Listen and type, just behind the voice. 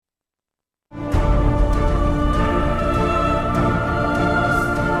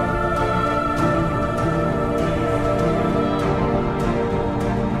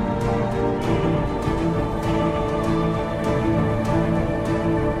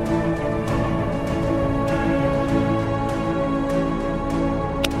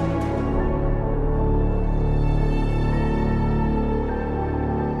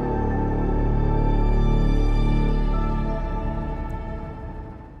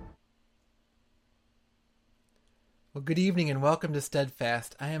Well, good evening and welcome to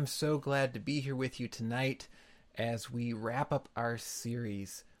Steadfast. I am so glad to be here with you tonight as we wrap up our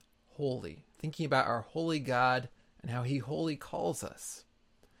series, Holy, thinking about our holy God and how he wholly calls us.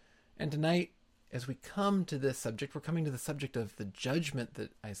 And tonight, as we come to this subject, we're coming to the subject of the judgment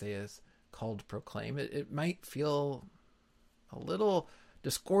that Isaiah is called to proclaim. It might feel a little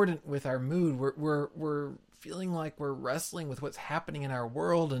discordant with our mood. We're feeling like we're wrestling with what's happening in our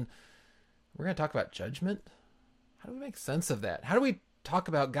world, and we're going to talk about judgment. How do we make sense of that? How do we talk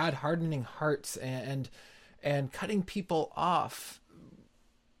about God hardening hearts and cutting people off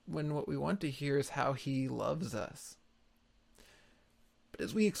when what we want to hear is how he loves us? But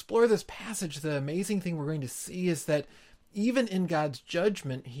as we explore this passage, the amazing thing we're going to see is that even in God's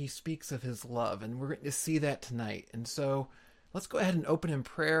judgment, he speaks of his love, and we're going to see that tonight. And so let's go ahead and open in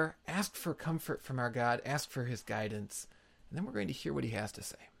prayer, ask for comfort from our God, ask for his guidance, and then we're going to hear what he has to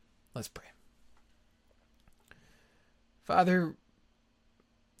say. Let's pray. Father,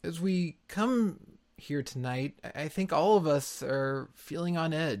 as we come here tonight, I think all of us are feeling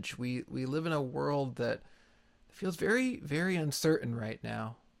on edge. We live in a world that feels very, very uncertain right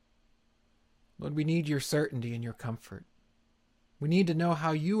now. Lord, we need your certainty and your comfort. We need to know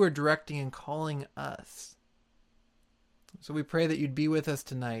how you are directing and calling us. So we pray that you'd be with us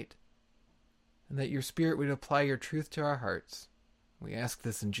tonight and that your Spirit would apply your truth to our hearts. We ask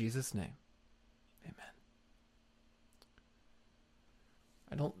this in Jesus' name. Amen.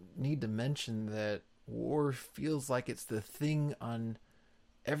 I don't need to mention that war feels like it's the thing on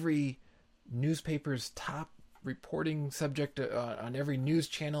every newspaper's top reporting subject, on every news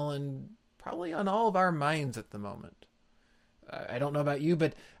channel, and probably on all of our minds at the moment. I don't know about you,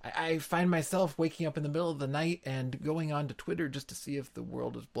 but I find myself waking up in the middle of the night and going on to Twitter just to see if the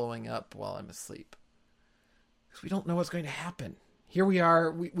world is blowing up while I'm asleep. Because we don't know what's going to happen. Here we are,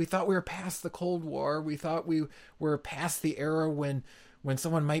 we thought we were past the Cold War. We thought we were past the era when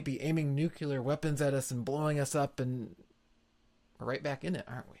someone might be aiming nuclear weapons at us and blowing us up, and we're right back in it,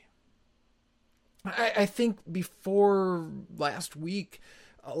 aren't we? I think before last week,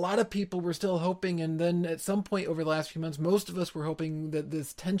 a lot of people were still hoping, and then at some point over the last few months, most of us were hoping that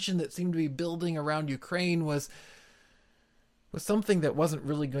this tension that seemed to be building around Ukraine was something that wasn't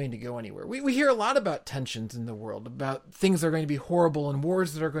really going to go anywhere. We hear a lot about tensions in the world, about things that are going to be horrible and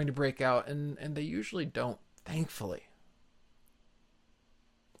wars that are going to break out, and they usually don't, thankfully.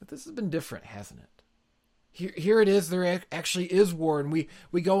 But this has been different, hasn't it? Here it is, there actually is war, and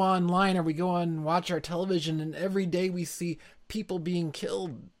we go online or we go on and watch our television, and every day we see people being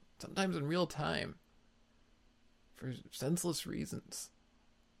killed, sometimes in real time, for senseless reasons.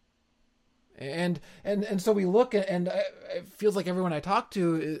 And so we look at, and it feels like everyone I talk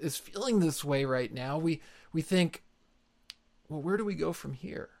to is feeling this way right now. We think, well, where do we go from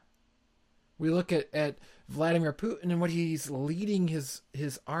here? We look at Vladimir Putin and what he's leading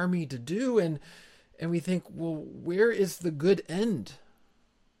his army to do, and we think, well, where is the good end?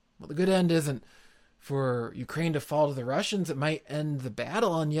 Well, the good end isn't for Ukraine to fall to the Russians. It might end the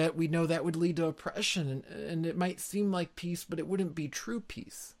battle, and yet we know that would lead to oppression, and it might seem like peace, but it wouldn't be true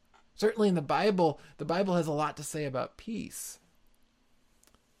peace. Certainly in the Bible has a lot to say about peace.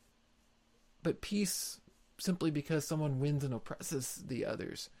 But peace, simply because someone wins and oppresses the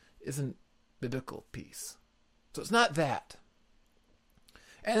others, isn't biblical peace. So it's not that.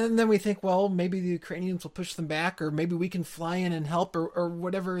 And then we think, well, maybe the Ukrainians will push them back, or maybe we can fly in and help, or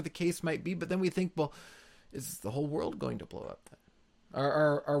whatever the case might be. But then we think, well, is the whole world going to blow up then?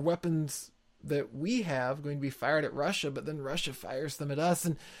 Are weapons that we have going to be fired at Russia, but then Russia fires them at us?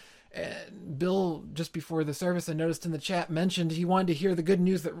 And Bill, just before the service, I noticed in the chat, mentioned he wanted to hear the good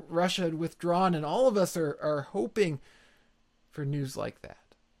news that Russia had withdrawn, and all of us are hoping for news like that.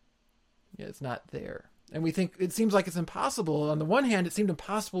 Yeah, it's not there. And we think it seems like it's impossible. On the one hand, it seemed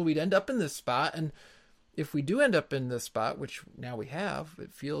impossible we'd end up in this spot. And if we do end up in this spot, which now we have,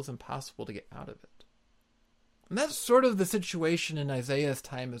 it feels impossible to get out of it. And that's sort of the situation in Isaiah's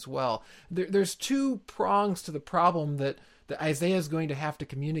time as well. There's two prongs to the problem that Isaiah is going to have to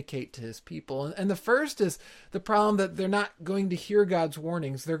communicate to his people. And the first is the problem that they're not going to hear God's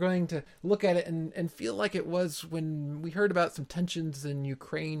warnings. They're going to look at it and feel like it was when we heard about some tensions in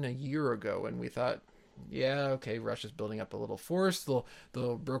Ukraine a year ago, and we thought, yeah, okay, Russia's building up a little force.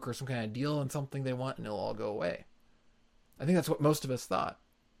 They'll broker some kind of deal on something they want, and it'll all go away. I think that's what most of us thought.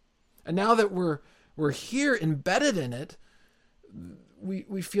 And now that we're here embedded in it,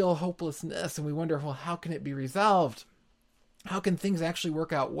 we feel hopelessness, and we wonder, well, how can it be resolved? How can things actually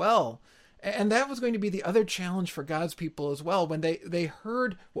work out well? And that was going to be the other challenge for God's people as well. When they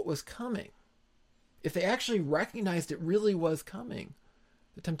heard what was coming, if they actually recognized it really was coming,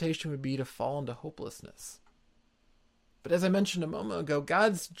 the temptation would be to fall into hopelessness. But as I mentioned a moment ago,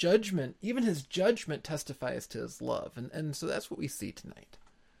 God's judgment, even his judgment, testifies to his love. And so that's what we see tonight.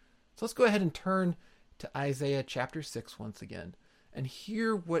 So let's go ahead and turn to Isaiah chapter 6 once again and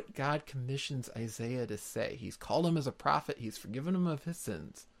hear what God commissions Isaiah to say. He's called him as a prophet. He's forgiven him of his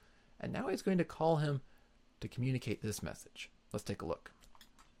sins. And now he's going to call him to communicate this message. Let's take a look.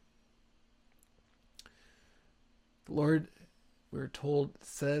 The Lord, we're told,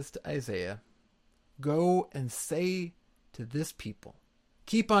 says to Isaiah, "Go and say to this people,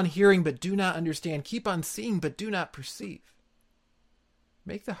 keep on hearing but do not understand, keep on seeing but do not perceive.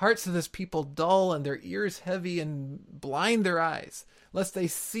 Make the hearts of this people dull and their ears heavy, and blind their eyes, lest they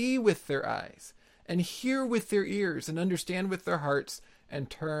see with their eyes and hear with their ears and understand with their hearts and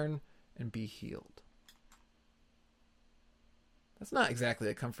turn and be healed." That's not exactly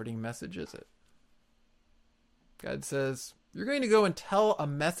a comforting message, is it? God says, you're going to go and tell a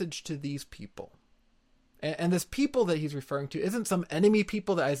message to these people. And this people that he's referring to isn't some enemy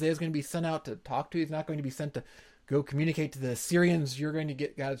people that Isaiah is going to be sent out to talk to. He's not going to be sent to go communicate to the Assyrians, you're going to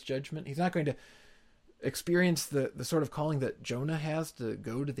get God's judgment. He's not going to experience the sort of calling that Jonah has to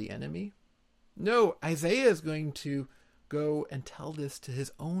go to the enemy. No, Isaiah is going to go and tell this to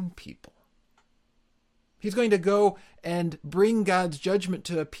his own people. He's going to go and bring God's judgment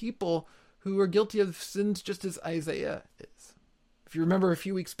to a people who are guilty of sins just as Isaiah is. If you remember a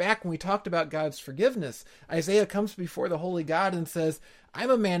few weeks back when we talked about God's forgiveness, Isaiah comes before the holy God and says,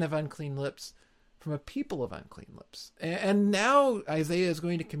 I'm a man of unclean lips from a people of unclean lips. And now Isaiah is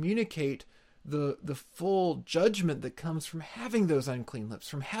going to communicate the full judgment that comes from having those unclean lips,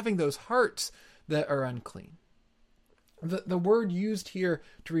 from having those hearts that are unclean. The word used here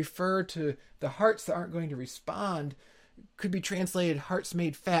to refer to the hearts that aren't going to respond could be translated hearts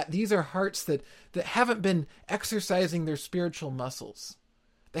made fat. These are hearts that haven't been exercising their spiritual muscles.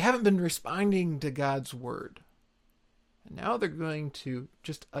 They haven't been responding to God's word. And now they're going to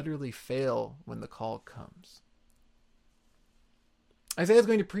just utterly fail when the call comes. Isaiah is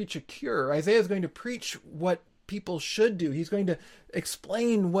going to preach a cure. Isaiah is going to preach what people should do. He's going to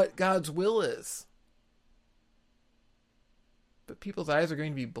explain what God's will is. But people's eyes are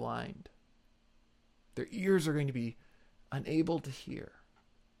going to be blind. Their ears are going to be unable to hear.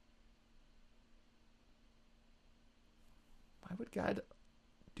 Why would God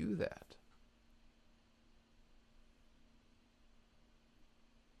do that?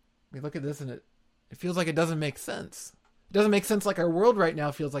 We look at this and it feels like it doesn't make sense. It doesn't make sense like our world right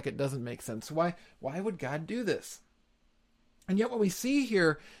now feels like it doesn't make sense. Why would God do this? And yet what we see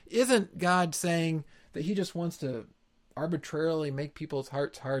here isn't God saying that he just wants to arbitrarily make people's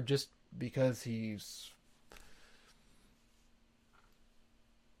hearts hard just because he's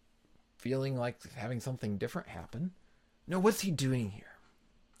feeling like having something different happen. No, what's he doing here?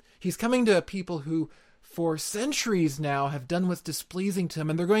 He's coming to a people who for centuries now have done what's displeasing to him,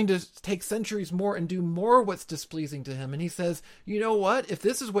 and they're going to take centuries more and do more what's displeasing to him. And he says, you know what? If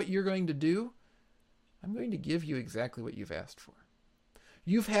this is what you're going to do, I'm going to give you exactly what you've asked for.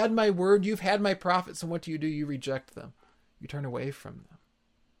 You've had my word, you've had my prophets, and what do? You reject them. You turn away from them.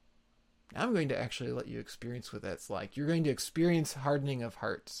 Now I'm going to actually let you experience what that's like. You're going to experience hardening of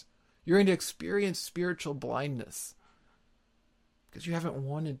hearts. You're going to experience spiritual blindness because you haven't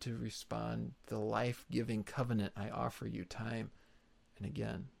wanted to respond to the life-giving covenant I offer you time and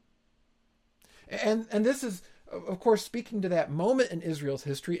again. And this is, of course, speaking to that moment in Israel's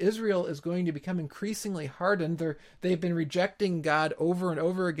history. Israel is going to become increasingly hardened. They've been rejecting God over and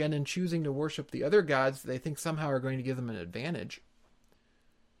over again and choosing to worship the other gods that they think somehow are going to give them an advantage.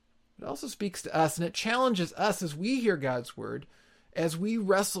 It also speaks to us, and it challenges us as we hear God's word, as we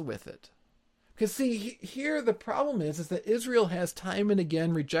wrestle with it. Because see, here the problem is that Israel has time and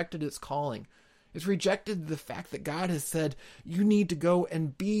again rejected its calling. It's rejected the fact that God has said, you need to go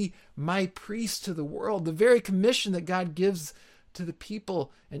and be my priest to the world. The very commission that God gives to the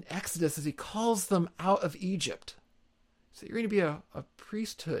people in Exodus as he calls them out of Egypt. So you're going to be a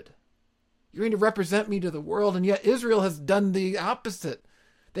priesthood. You're going to represent me to the world. And yet Israel has done the opposite.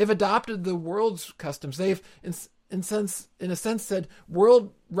 They've adopted the world's customs. They've, in a sense, said,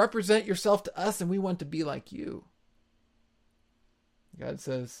 world, represent yourself to us and we want to be like you. God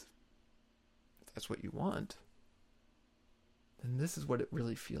says, if that's what you want, then this is what it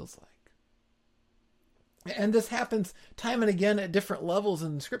really feels like. And this happens time and again at different levels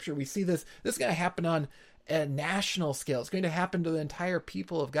in Scripture. We see this is going to happen on a national scale. It's going to happen to the entire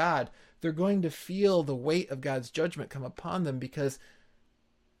people of God. They're going to feel the weight of God's judgment come upon them because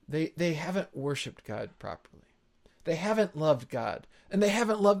they haven't worshiped God properly. They haven't loved God. And they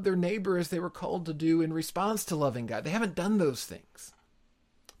haven't loved their neighbor as they were called to do in response to loving God. They haven't done those things.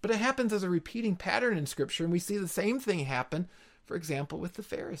 But it happens as a repeating pattern in Scripture, and we see the same thing happen, for example, with the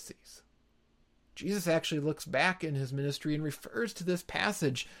Pharisees. Jesus actually looks back in his ministry and refers to this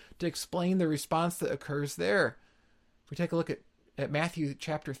passage to explain the response that occurs there. If we take a look at Matthew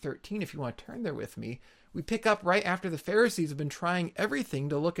chapter 13, if you want to turn there with me, we pick up right after the Pharisees have been trying everything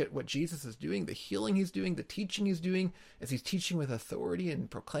to look at what Jesus is doing, the healing he's doing, the teaching he's doing, as he's teaching with authority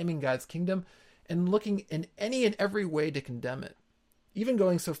and proclaiming God's kingdom, and looking in any and every way to condemn it, even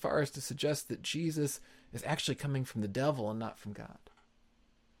going so far as to suggest that Jesus is actually coming from the devil and not from God.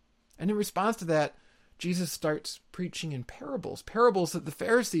 And in response to that, Jesus starts preaching in parables that the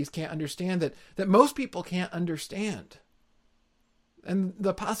Pharisees can't understand, that most people can't understand. And the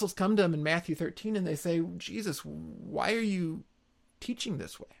apostles come to him in Matthew 13 and they say, Jesus, why are you teaching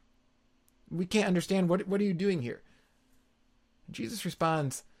this way? We can't understand. What are you doing here? Jesus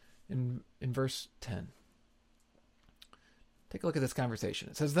responds in verse 10. Take a look at this conversation.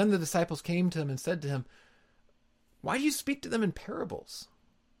 It says, Then the disciples came to him and said to him, Why do you speak to them in parables?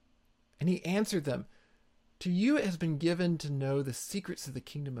 And he answered them, To you it has been given to know the secrets of the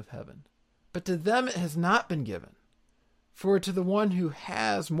kingdom of heaven, but to them it has not been given. For to the one who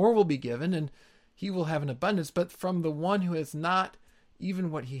has, more will be given, and he will have an abundance, but from the one who has not,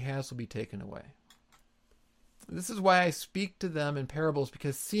 even what he has will be taken away. This is why I speak to them in parables,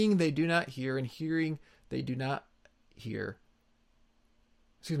 because seeing they do not hear, and hearing they do not hear.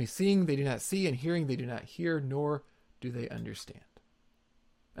 Seeing they do not see, and hearing they do not hear, nor do they understand.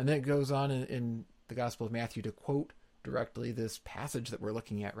 And then it goes on in the Gospel of Matthew to quote directly this passage that we're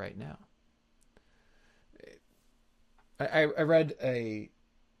looking at right now. I read a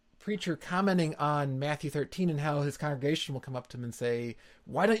preacher commenting on Matthew 13 and how his congregation will come up to him and say,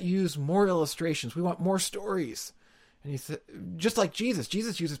 Why don't you use more illustrations? We want more stories. And he said, just like Jesus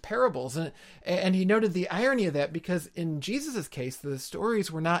uses parables. And he noted the irony of that, because in Jesus's case, the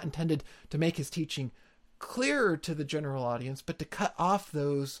stories were not intended to make his teaching clearer to the general audience, but to cut off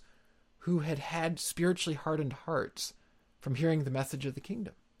those who had spiritually hardened hearts from hearing the message of the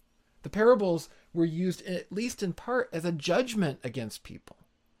kingdom. The parables were used, at least in part, as a judgment against people,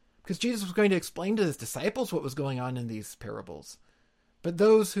 because Jesus was going to explain to his disciples what was going on in these parables. But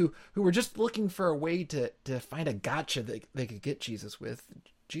those who were just looking for a way to find a gotcha that they could get Jesus with,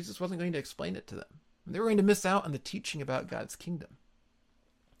 Jesus wasn't going to explain it to them. They were going to miss out on the teaching about God's kingdom.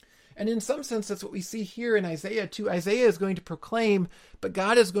 And in some sense, that's what we see here in Isaiah too. Isaiah is going to proclaim, but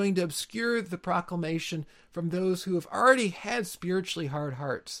God is going to obscure the proclamation from those who have already had spiritually hard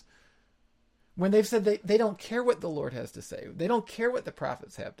hearts. When they've said they don't care what the Lord has to say. They don't care what the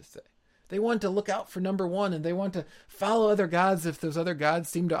prophets have to say. They want to look out for number one, and they want to follow other gods if those other gods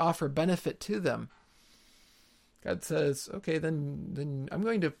seem to offer benefit to them. God says, okay, then I'm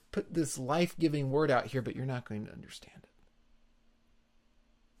going to put this life-giving word out here, but you're not going to understand it.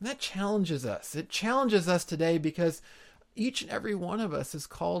 And that challenges us. It challenges us today because each and every one of us is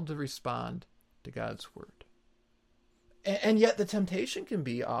called to respond to God's word. And yet the temptation can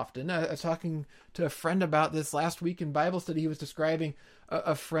be often. I was talking to a friend about this last week in Bible study. He was describing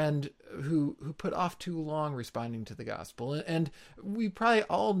a friend who put off too long responding to the gospel. And we probably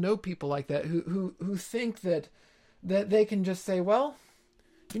all know people like that who think that they can just say, well,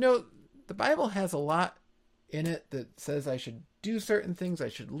 the Bible has a lot in it that says I should do certain things, I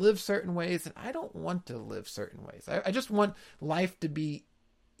should live certain ways, and I don't want to live certain ways. I just want life to be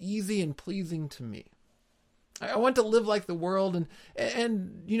easy and pleasing to me. I want to live like the world,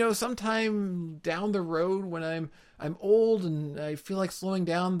 and sometime down the road when I'm old and I feel like slowing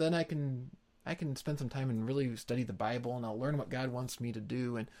down, then I can spend some time and really study the Bible, and I'll learn what God wants me to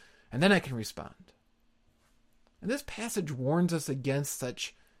do, and then I can respond. And this passage warns us against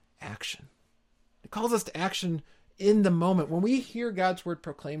such action. It calls us to action in the moment. When we hear God's word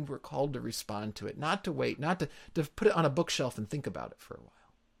proclaimed, we're called to respond to it, not to wait, not to put it on a bookshelf and think about it for a while.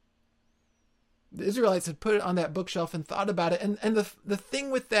 The Israelites had put it on that bookshelf and thought about it. And the thing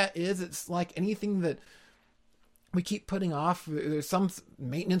with that is, it's like anything that we keep putting off. There's some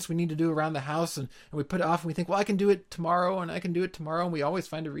maintenance we need to do around the house, and we put it off, and we think, well, I can do it tomorrow, and I can do it tomorrow, and we always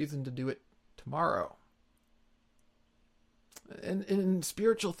find a reason to do it tomorrow. And in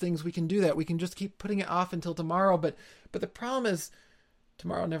spiritual things, we can do that. We can just keep putting it off until tomorrow, but the problem is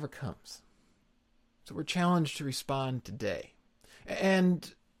tomorrow never comes. So we're challenged to respond today.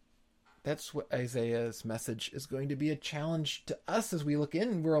 And that's what Isaiah's message is going to be, a challenge to us as we look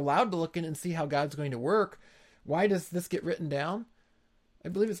in. We're allowed to look in and see how God's going to work. Why does this get written down? I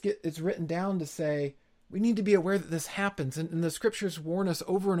believe it's written down to say we need to be aware that this happens. And the scriptures warn us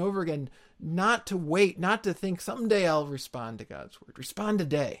over and over again not to wait, not to think someday I'll respond to God's word. Respond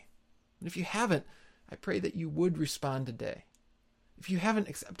today. And if you haven't, I pray that you would respond today. If you haven't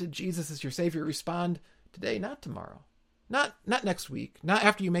accepted Jesus as your Savior, respond today, not tomorrow. Not next week. Not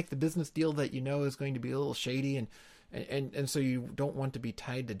after you make the business deal that you know is going to be a little shady and so you don't want to be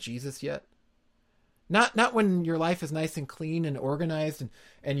tied to Jesus yet. Not when your life is nice and clean and organized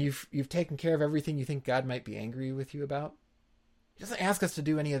and you've taken care of everything you think God might be angry with you about. He doesn't ask us to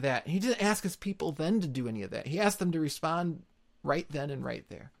do any of that. He didn't ask his people then to do any of that. He asked them to respond right then and right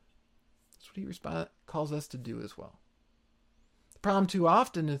there. That's what he calls us to do as well. The problem too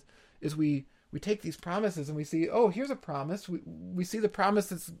often is we take these promises and we see, oh, here's a promise. We see the promise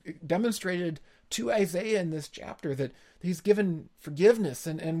that's demonstrated to Isaiah in this chapter that he's given forgiveness,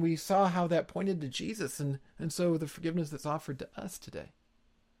 and we saw how that pointed to Jesus, and so the forgiveness that's offered to us today.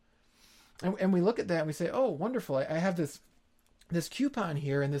 And we look at that and we say, oh, wonderful. I have this coupon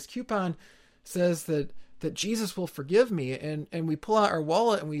here, and this coupon says that Jesus will forgive me, and we pull out our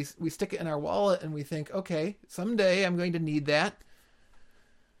wallet and we stick it in our wallet and we think, okay, someday I'm going to need that.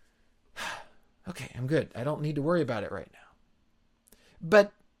 Okay, I'm good. I don't need to worry about it right now.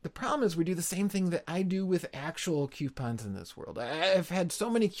 But the problem is we do the same thing that I do with actual coupons in this world. I've had so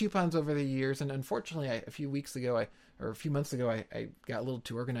many coupons over the years, and unfortunately, a few months ago, I got a little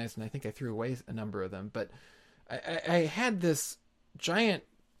too organized, and I think I threw away a number of them. But I had this giant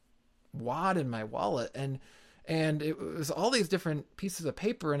wad in my wallet, and it was all these different pieces of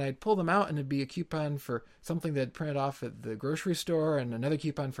paper, and I'd pull them out and it'd be a coupon for something that I'd printed off at the grocery store, and another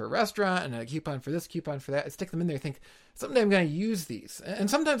coupon for a restaurant, and a coupon for this, coupon for that. I'd stick them in there and think, someday I'm going to use these. And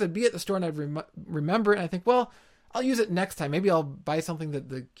sometimes I'd be at the store and I'd remember it, and I think, well, I'll use it next time. Maybe I'll buy something that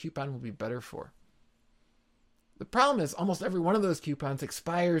the coupon will be better for. The problem is almost every one of those coupons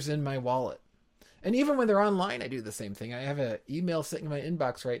expires in my wallet. And even when they're online, I do the same thing. I have an email sitting in my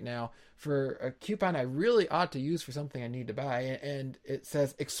inbox right now for a coupon I really ought to use for something I need to buy. And it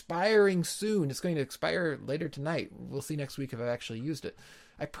says expiring soon. It's going to expire later tonight. We'll see next week if I've actually used it.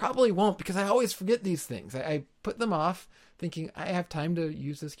 I probably won't because I always forget these things. I put them off thinking I have time to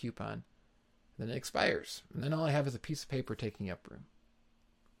use this coupon. Then it expires. And then all I have is a piece of paper taking up room.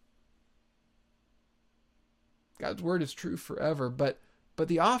 God's word is true forever, but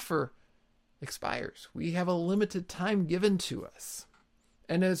the offer expires. We have a limited time given to us.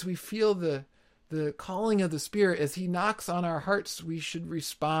 And as we feel the calling of the Spirit, as he knocks on our hearts, we should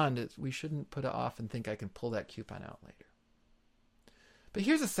respond. We shouldn't put it off and think I can pull that coupon out later. But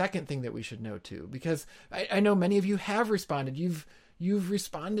here's a second thing that we should know too, because I know many of you have responded. You've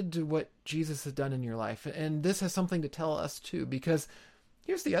responded to what Jesus has done in your life. And this has something to tell us too, because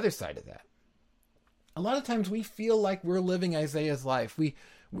here's the other side of that. A lot of times we feel like we're living Isaiah's life.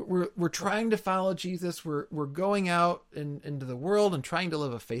 We're trying to follow Jesus. We're going out into the world and trying to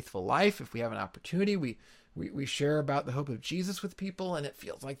live a faithful life. If we have an opportunity, we share about the hope of Jesus with people, and it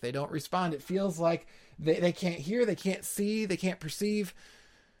feels like they don't respond. It feels like they can't hear, they can't see, they can't perceive.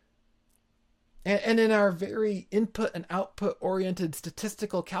 And in our very input and output oriented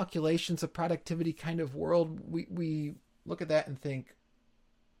statistical calculations of productivity kind of world, we look at that and think,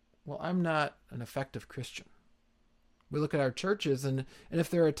 well, I'm not an effective Christian. We look at our churches, and if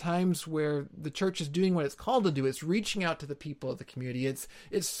there are times where the church is doing what it's called to do, it's reaching out to the people of the community, it's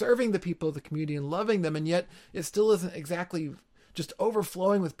serving the people of the community and loving them, and yet it still isn't exactly just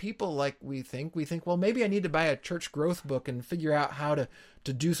overflowing with people like we think. We think, well, maybe I need to buy a church growth book and figure out how to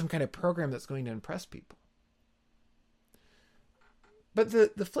do some kind of program that's going to impress people. But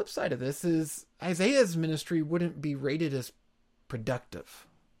the flip side of this is Isaiah's ministry wouldn't be rated as productive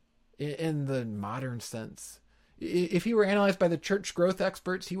in the modern sense. If he were analyzed by the church growth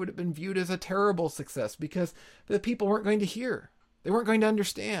experts, he would have been viewed as a terrible success because the people weren't going to hear. They weren't going to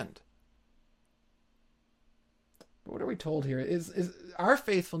understand. But what are we told here? Is our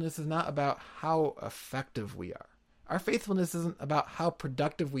faithfulness is not about how effective we are. Our faithfulness isn't about how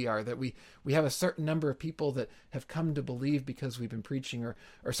productive we are, that we have a certain number of people that have come to believe because we've been preaching, or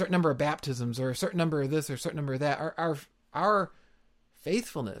a certain number of baptisms, or a certain number of this, or a certain number of that. Our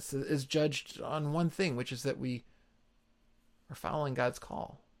faithfulness is judged on one thing, which is that we are following God's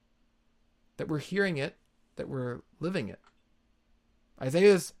call, that we're hearing it, that we're living it.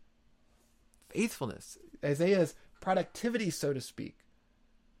 Isaiah's faithfulness, Isaiah's productivity, so to speak,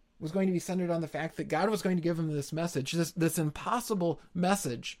 was going to be centered on the fact that God was going to give him this message, this impossible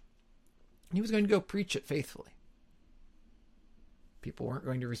message, and he was going to go preach it faithfully. People weren't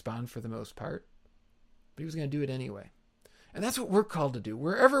going to respond for the most part, but he was going to do it anyway. And that's what we're called to do.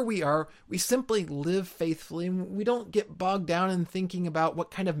 Wherever we are, we simply live faithfully, and we don't get bogged down in thinking about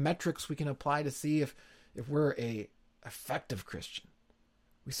what kind of metrics we can apply to see if we're a effective Christian.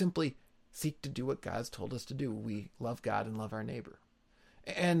 We simply seek to do what God's told us to do. We love God and love our neighbor.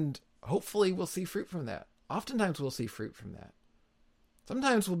 And hopefully we'll see fruit from that. Oftentimes we'll see fruit from that.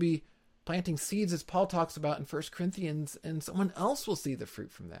 Sometimes we'll be planting seeds, as Paul talks about in 1 Corinthians, and someone else will see the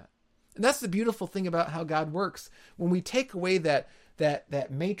fruit from that. And that's the beautiful thing about how God works. When we take away that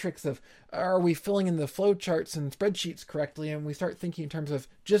matrix of, are we filling in the flow charts and spreadsheets correctly, and we start thinking in terms of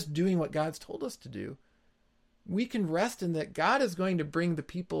just doing what God's told us to do, we can rest in that God is going to bring the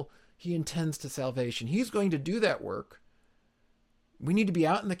people he intends to salvation. He's going to do that work. We need to be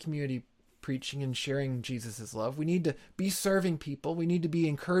out in the community preaching and sharing Jesus' love. We need to be serving people. We need to be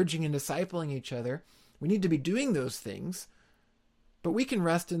encouraging and discipling each other. We need to be doing those things. But we can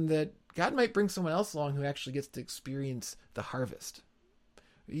rest in that God might bring someone else along who actually gets to experience the harvest.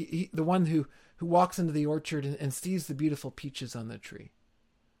 The one who walks into the orchard and sees the beautiful peaches on the tree.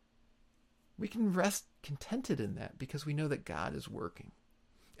 We can rest contented in that because we know that God is working.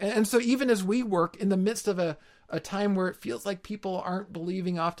 And so even as we work in the midst of a time where it feels like people aren't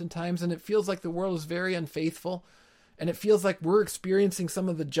believing oftentimes, and it feels like the world is very unfaithful, and it feels like we're experiencing some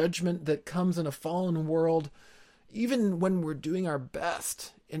of the judgment that comes in a fallen world, even when we're doing our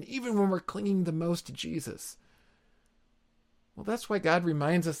best, and even when we're clinging the most to Jesus. Well, that's why God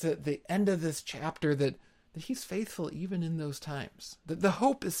reminds us at the end of this chapter that he's faithful even in those times. That the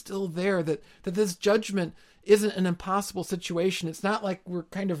hope is still there, that this judgment isn't an impossible situation. It's not like we're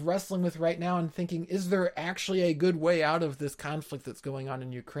kind of wrestling with right now and thinking, is there actually a good way out of this conflict that's going on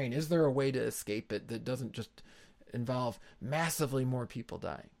in Ukraine? Is there a way to escape it that doesn't just involve massively more people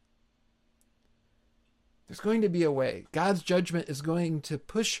dying? There's going to be a way. God's judgment is going to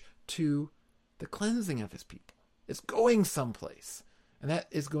push to the cleansing of his people. It's going someplace. And that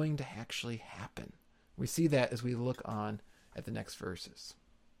is going to actually happen. We see that as we look on at the next verses.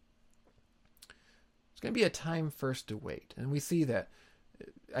 There's going to be a time first to wait. And we see that.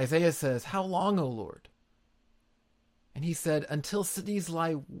 Isaiah says, "How long, O Lord?" And he said, "Until cities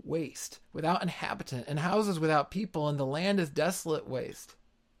lie waste, without inhabitant, and houses without people, and the land is desolate waste.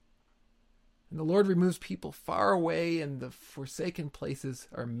 And the Lord removes people far away, and the forsaken places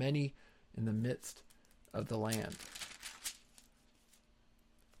are many in the midst of the land."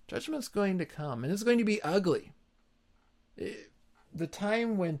 Judgment's going to come, and it's going to be ugly. The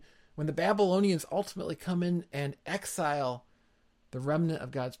time when the Babylonians ultimately come in and exile the remnant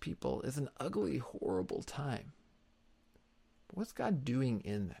of God's people is an ugly, horrible time. But what's God doing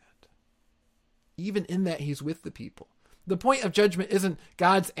in that? Even in that, he's with the people. The point of judgment isn't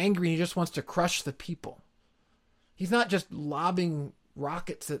God's angry and he just wants to crush the people. He's not just lobbing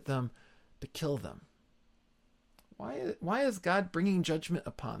rockets at them to kill them. Why is God bringing judgment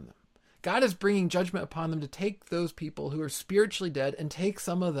upon them? God is bringing judgment upon them to take those people who are spiritually dead and take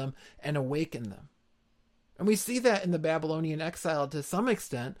some of them and awaken them. And we see that in the Babylonian exile to some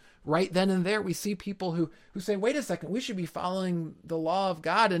extent. Right then and there, we see people who say, wait a second, we should be following the law of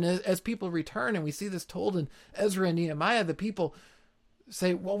God. And as people return, and we see this told in Ezra and Nehemiah, the people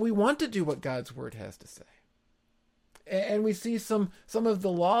say, well, we want to do what God's word has to say. And we see some of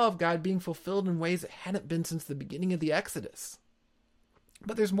the law of God being fulfilled in ways that hadn't been since the beginning of the Exodus.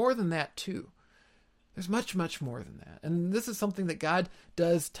 But there's more than that too. There's much, much more than that. And this is something that God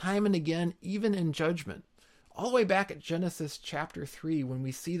does time and again, even in judgment. All the way back at Genesis chapter 3, when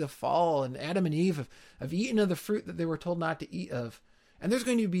we see the fall and Adam and Eve have eaten of the fruit that they were told not to eat of. And there's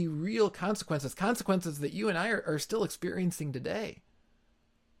going to be real consequences that you and I are still experiencing today.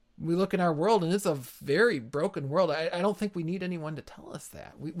 We look in our world, and it's a very broken world. I don't think we need anyone to tell us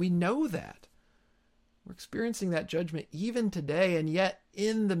that. We know that. We're experiencing that judgment even today, and yet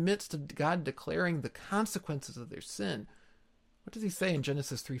in the midst of God declaring the consequences of their sin, what does he say in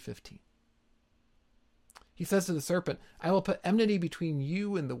Genesis 3:15? He says to the serpent, "I will put enmity between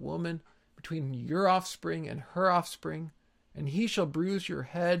you and the woman, between your offspring and her offspring, and he shall bruise your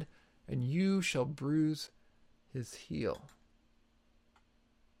head, and you shall bruise his heel."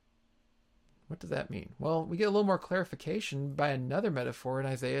 What does that mean? Well, we get a little more clarification by another metaphor in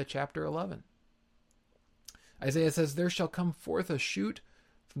Isaiah chapter 11. Isaiah says, "There shall come forth a shoot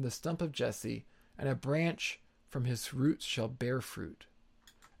from the stump of Jesse, and a branch from his roots shall bear fruit.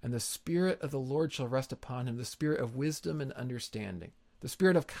 And the Spirit of the Lord shall rest upon him, the Spirit of wisdom and understanding, the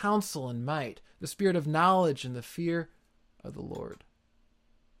Spirit of counsel and might, the Spirit of knowledge and the fear of the Lord."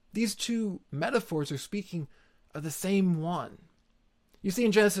 These two metaphors are speaking of the same one. You see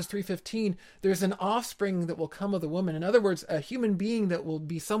in Genesis 3:15, there's an offspring that will come of the woman. In other words, a human being that will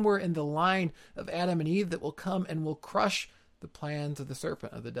be somewhere in the line of Adam and Eve that will come and will crush the plans of the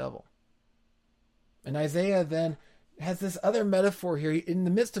serpent, of the devil. And Isaiah then has this other metaphor here. In the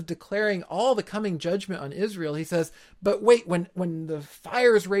midst of declaring all the coming judgment on Israel, he says, but wait, when the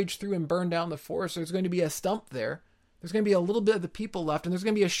fires rage through and burn down the forest, there's going to be a stump there There's going to be a little bit of the people left, and there's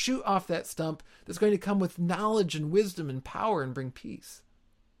going to be a shoot off that stump that's going to come with knowledge and wisdom and power and bring peace.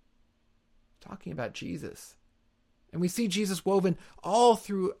 Talking about Jesus. And we see Jesus woven all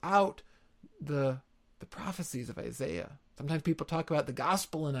throughout the prophecies of Isaiah. Sometimes people talk about the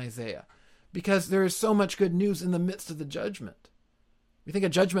gospel in Isaiah because there is so much good news in the midst of the judgment. We think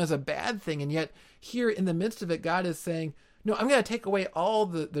of judgment as a bad thing, and yet here in the midst of it, God is saying, no, I'm going to take away all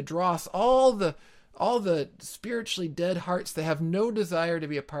the dross, all the spiritually dead hearts that have no desire to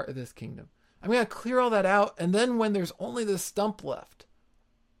be a part of this kingdom. I'm going to clear all that out, and then when there's only this stump left,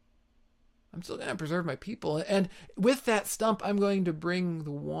 I'm still going to preserve my people. And with that stump, I'm going to bring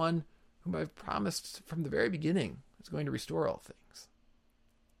the one whom I've promised from the very beginning is going to restore all things.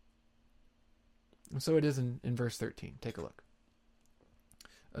 And so it is in verse 13. Take a look.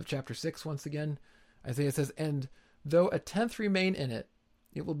 Of chapter 6, once again, Isaiah says, "And though a tenth remain in it,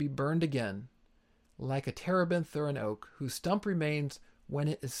 it will be burned again, like a terebinth or an oak, whose stump remains when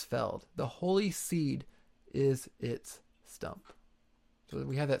it is felled. The holy seed is its stump." So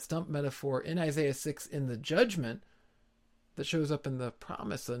we have that stump metaphor in Isaiah 6 in the judgment that shows up in the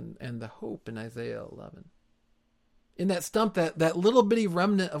promise and the hope in Isaiah 11. In that stump, that little bitty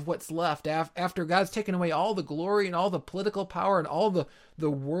remnant of what's left after God's taken away all the glory and all the political power and all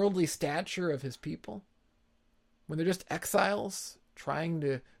the worldly stature of his people, when they're just exiles trying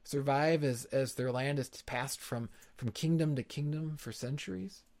to survive as their land is passed from kingdom to kingdom for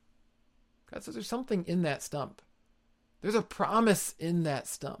centuries. God says there's something in that stump. There's a promise in that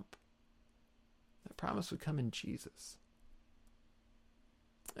stump. That promise would come in Jesus.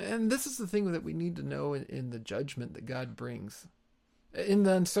 And this is the thing that we need to know in the judgment that God brings. In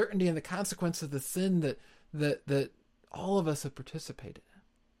the uncertainty and the consequence of the sin that all of us have participated in.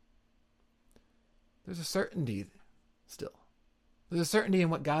 There's a certainty still. There's a certainty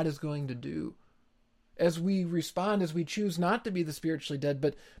in what God is going to do. As we respond, as we choose not to be the spiritually dead,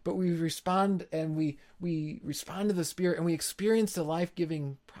 but we respond and we respond to the Spirit and we experience the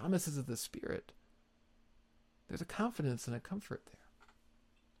life-giving promises of the Spirit. There's a confidence and a comfort there.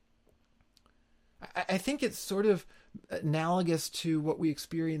 I think it's sort of analogous to what we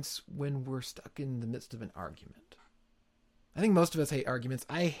experience when we're stuck in the midst of an argument. I think most of us hate arguments.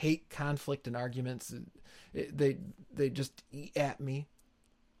 I hate conflict and arguments. They just eat at me.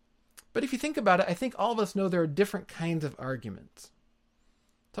 But if you think about it, I think all of us know there are different kinds of arguments.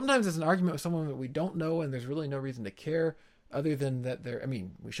 Sometimes it's an argument with someone that we don't know and there's really no reason to care other than that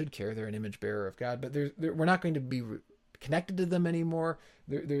we should care. They're an image bearer of God, but we're not going to be connected to them anymore.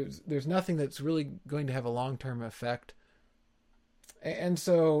 There's nothing that's really going to have a long-term effect. And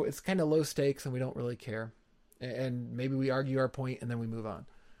so it's kind of low stakes and we don't really care. And maybe we argue our point and then we move on.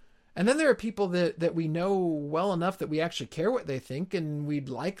 And then there are people that we know well enough that we actually care what they think and we'd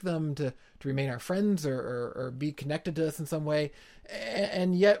like them to remain our friends or be connected to us in some way.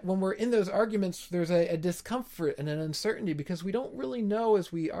 And yet when we're in those arguments, there's a discomfort and an uncertainty because we don't really know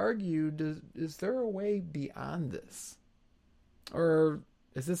as we argue, is there a way beyond this? Or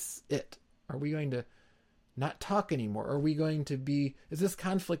is this it? Are we going to not talk anymore? Are we going to is this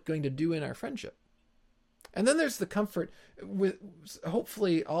conflict going to do in our friendship? And then there's the comfort with,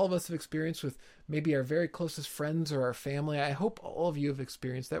 hopefully all of us have experienced with maybe our very closest friends or our family. I hope all of you have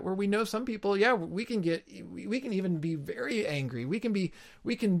experienced that, where we know some people, we can even be very angry. We can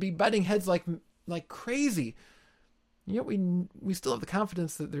be butting heads like crazy. And yet we still have the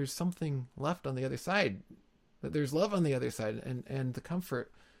confidence that there's something left on the other side, that there's love on the other side and the comfort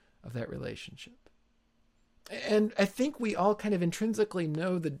of that relationship. And I think we all kind of intrinsically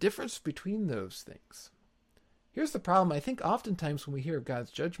know the difference between those things. Here's the problem. I think oftentimes when we hear of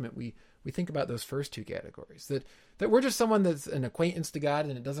God's judgment, we think about those first two categories. That we're just someone that's an acquaintance to God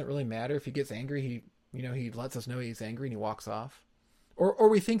and it doesn't really matter if he gets angry. He lets us know he's angry and he walks off. Or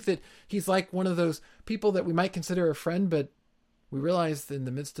we think that he's like one of those people that we might consider a friend, but we realize in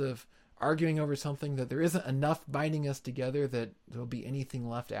the midst of arguing over something that there isn't enough binding us together that there'll be anything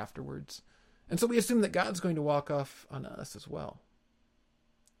left afterwards. And so we assume that God's going to walk off on us as well.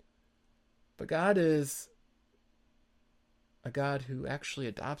 But God is a God who actually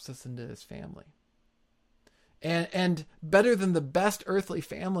adopts us into his family. And better than the best earthly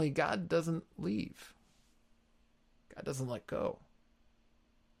family, God doesn't leave. God doesn't let go.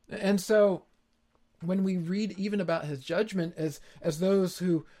 And so when we read even about his judgment as those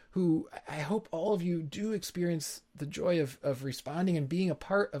who I hope all of you do experience the joy of responding and being a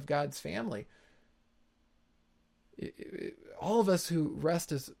part of God's family. All of us who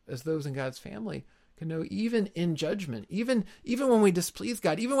rest as those in God's family can know even in judgment, even when we displease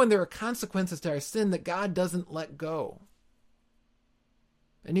God, even when there are consequences to our sin, that God doesn't let go.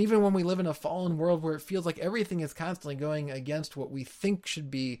 And even when we live in a fallen world where it feels like everything is constantly going against what we think should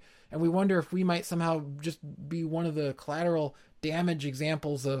be, and we wonder if we might somehow just be one of the collateral damage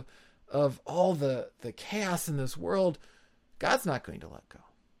examples of all the chaos in this world, God's not going to let go.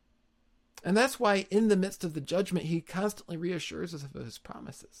 And that's why in the midst of the judgment, he constantly reassures us of his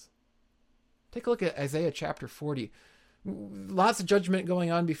promises. Take a look at Isaiah chapter 40. Lots of judgment going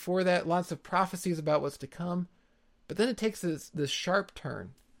on before that, lots of prophecies about what's to come. But then it takes this sharp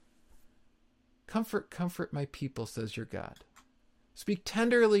turn. Comfort, comfort my people, says your God. Speak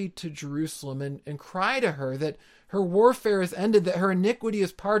tenderly to Jerusalem and cry to her that her warfare is ended, that her iniquity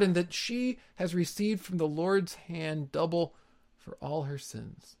is pardoned, that she has received from the Lord's hand double for all her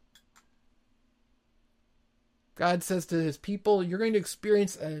sins. God says to his people, you're going to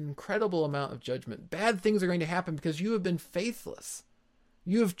experience an incredible amount of judgment. Bad things are going to happen because you have been faithless.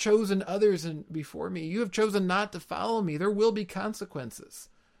 You have chosen others before me. You have chosen not to follow me. There will be consequences.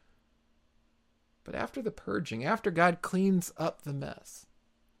 But after the purging, after God cleans up the mess,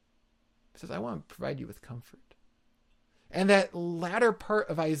 he says, I want to provide you with comfort. And that latter part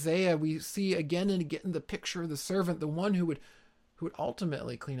of Isaiah, we see again and again the picture of the servant, the one who would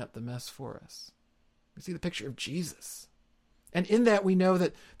ultimately clean up the mess for us. We see the picture of Jesus. And in that we know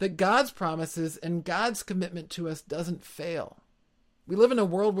that God's promises and God's commitment to us doesn't fail. We live in a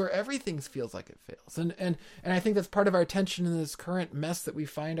world where everything feels like it fails. And I think that's part of our tension in this current mess that we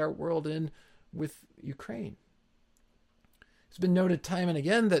find our world in with Ukraine. It's been noted time and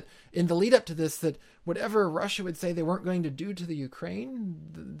again that in the lead up to this, that whatever Russia would say they weren't going to do to the Ukraine,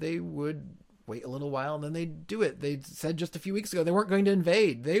 they would wait a little while and then they'd do it. They said just a few weeks ago they weren't going to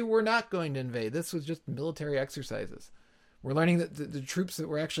invade. They were not going to invade. This was just military exercises. We're learning that the troops that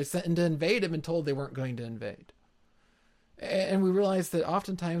were actually sent in to invade have been told they weren't going to invade. And we realize that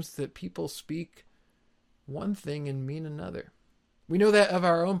oftentimes that people speak one thing and mean another. We know that of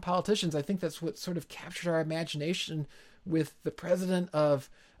our own politicians. I think that's what sort of captured our imagination with the president of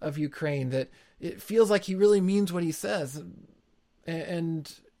Ukraine, that it feels like he really means what he says.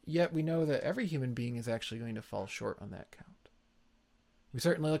 And yet we know that every human being is actually going to fall short on that count. We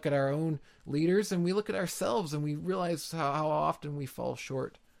certainly look at our own leaders and we look at ourselves and we realize how often we fall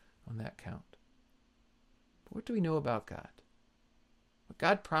short on that count. But what do we know about God? What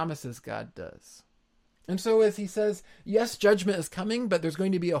God promises, God does. And so as he says, yes, judgment is coming, but there's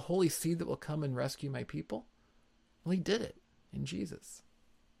going to be a holy seed that will come and rescue my people. Well, he did it in Jesus.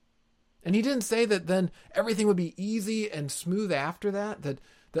 And he didn't say that then everything would be easy and smooth after that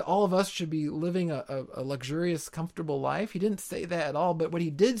all of us should be living a luxurious, comfortable life. He didn't say that at all. But what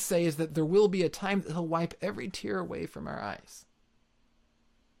he did say is that there will be a time that he'll wipe every tear away from our eyes.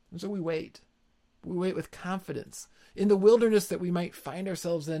 And so we wait. We wait with confidence. In the wilderness that we might find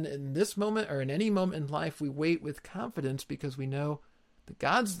ourselves in this moment or in any moment in life, we wait with confidence because we know that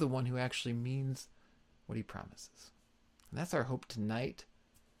God's the one who actually means what he promises. And that's our hope tonight.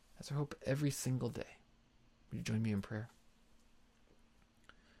 That's our hope every single day. Would you join me in prayer?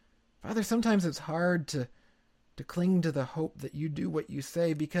 Father, sometimes it's hard to cling to the hope that you do what you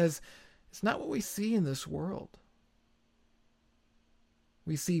say because it's not what we see in this world.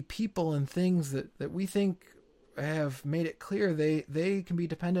 We see people and things that we think have made it clear they can be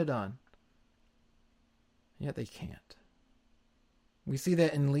depended on. And yet they can't. We see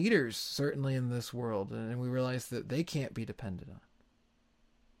that in leaders, certainly in this world, and we realize that they can't be depended on.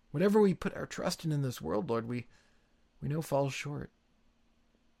 Whatever we put our trust in this world, Lord, we know falls short.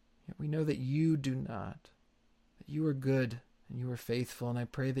 Yet we know that you do not, that you are good and you are faithful, and I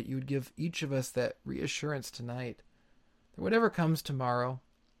pray that you would give each of us that reassurance tonight that whatever comes tomorrow,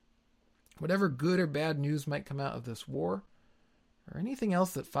 whatever good or bad news might come out of this war, or anything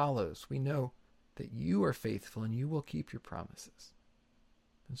else that follows, we know that you are faithful and you will keep your promises.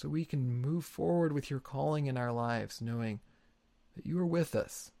 And so we can move forward with your calling in our lives, knowing that you are with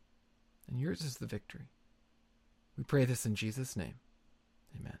us and yours is the victory. We pray this in Jesus' name.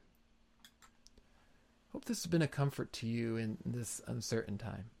 Amen. Hope this has been a comfort to you in this uncertain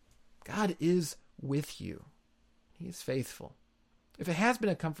time. God is with you. He is faithful. If it has been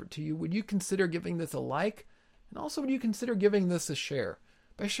a comfort to you, would you consider giving this a like? And also, would you consider giving this a share?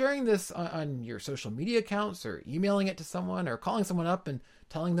 By sharing this on your social media accounts or emailing it to someone or calling someone up and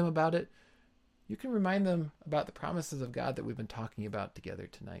telling them about it, you can remind them about the promises of God that we've been talking about together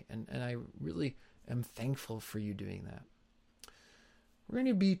tonight. And I really am thankful for you doing that. We're going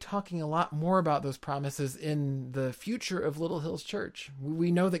to be talking a lot more about those promises in the future of Little Hills Church.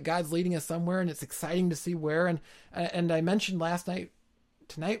 We know that God's leading us somewhere, and it's exciting to see where. And I mentioned last night,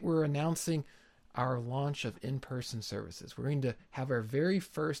 tonight we're announcing our launch of in-person services. We're going to have our very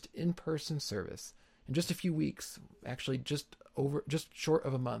first in-person service in just a few weeks, actually just short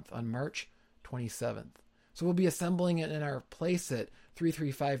of a month, on March 27th. So we'll be assembling it in our place at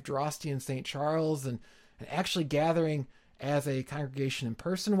 335 Drosty in St. Charles and actually gathering as a congregation in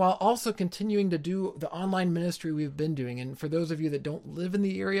person, while also continuing to do the online ministry we've been doing. And for those of you that don't live in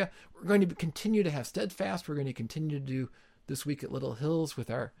the area, we're going to continue to have Steadfast. We're going to continue to do This Week at Little Hills with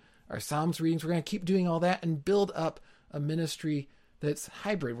our Psalms readings. We're going to keep doing all that and build up a ministry that's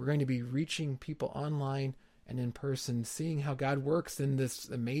hybrid. We're going to be reaching people online and in person, seeing how God works in this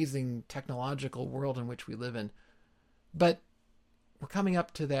amazing technological world in which we live in. But we're coming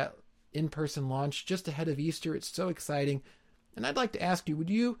up to that in-person launch just ahead of Easter. It's so exciting. And I'd like to ask you, would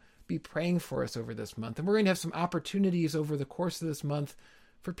you be praying for us over this month? And we're going to have some opportunities over the course of this month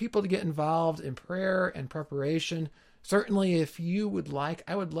for people to get involved in prayer and preparation. Certainly, if you would like,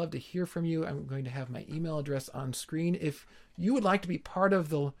 I would love to hear from you. I'm going to have my email address on screen. If you would like to be part of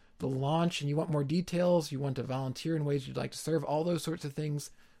the launch and you want more details, you want to volunteer in ways you'd like to serve, all those sorts of things,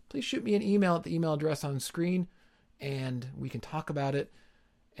 please shoot me an email at the email address on screen, and we can talk about it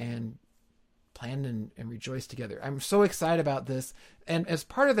and plan and rejoice together. I'm so excited about this. And as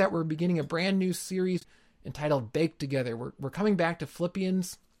part of that, we're beginning a brand new series entitled Baked Together. We're coming back to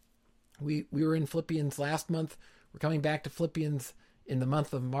Philippians. We were in Philippians last month. We're coming back to Philippians in the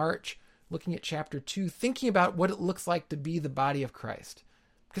month of March, looking at chapter 2, thinking about what it looks like to be the body of Christ.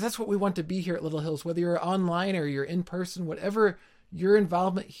 Because that's what we want to be here at Little Hills, whether you're online or you're in person, whatever your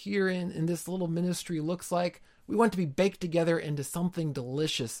involvement here in this little ministry looks like, we want to be baked together into something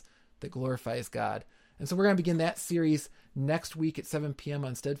delicious that glorifies God. And so we're going to begin that series next week at 7 p.m.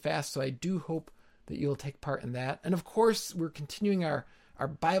 on Steadfast. So I do hope that you'll take part in that. And of course, we're continuing our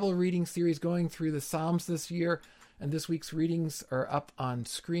Bible reading series, going through the Psalms this year. And this week's readings are up on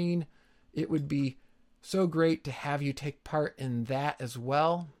screen. It would be so great to have you take part in that as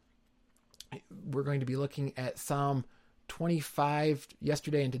well. We're going to be looking at Psalm 25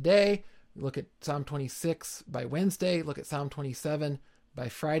 yesterday and today. We look at Psalm 26 by Wednesday. Look at Psalm 27 by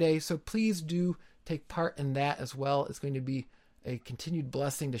Friday. So please do take part in that as well. It's going to be a continued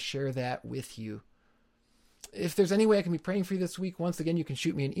blessing to share that with you. If there's any way I can be praying for you this week, once again, you can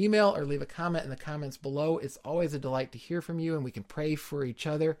shoot me an email or leave a comment in the comments below. It's always a delight to hear from you, and we can pray for each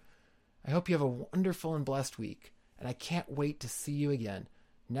other. I hope you have a wonderful and blessed week, and I can't wait to see you again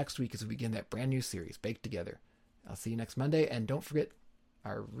next week as we begin that brand new series, Baked Together. I'll see you next Monday, and don't forget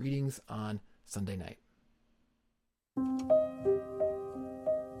our readings on Sunday night.